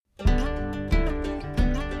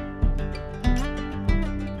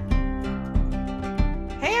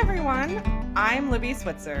everyone. I'm Libby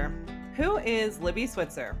Switzer. Who is Libby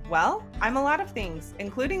Switzer? Well, I'm a lot of things,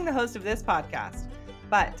 including the host of this podcast.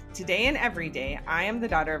 But today and every day, I am the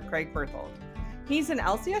daughter of Craig Berthold. He's an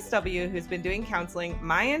LCSW who's been doing counseling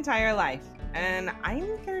my entire life, and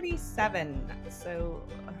I'm 37, so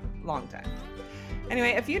a long time.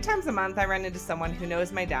 Anyway, a few times a month, I run into someone who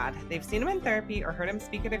knows my dad. They've seen him in therapy or heard him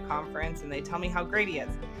speak at a conference, and they tell me how great he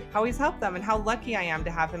is, how he's helped them, and how lucky I am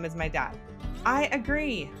to have him as my dad. I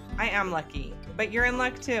agree. I am lucky, but you're in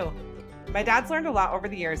luck too. My dad's learned a lot over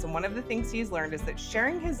the years, and one of the things he's learned is that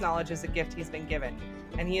sharing his knowledge is a gift he's been given,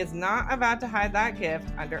 and he is not about to hide that gift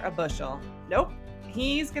under a bushel. Nope,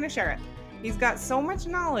 he's going to share it. He's got so much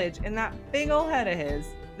knowledge in that big old head of his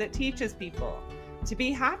that teaches people to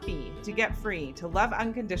be happy, to get free, to love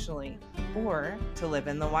unconditionally, or to live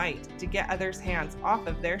in the white, to get others' hands off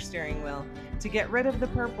of their steering wheel, to get rid of the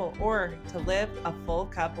purple, or to live a full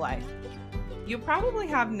cup life. You probably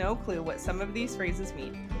have no clue what some of these phrases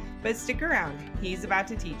mean, but stick around, he's about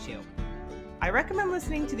to teach you. I recommend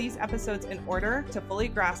listening to these episodes in order to fully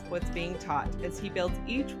grasp what's being taught as he builds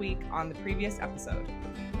each week on the previous episode.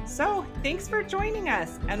 So, thanks for joining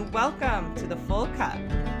us and welcome to the Full Cup.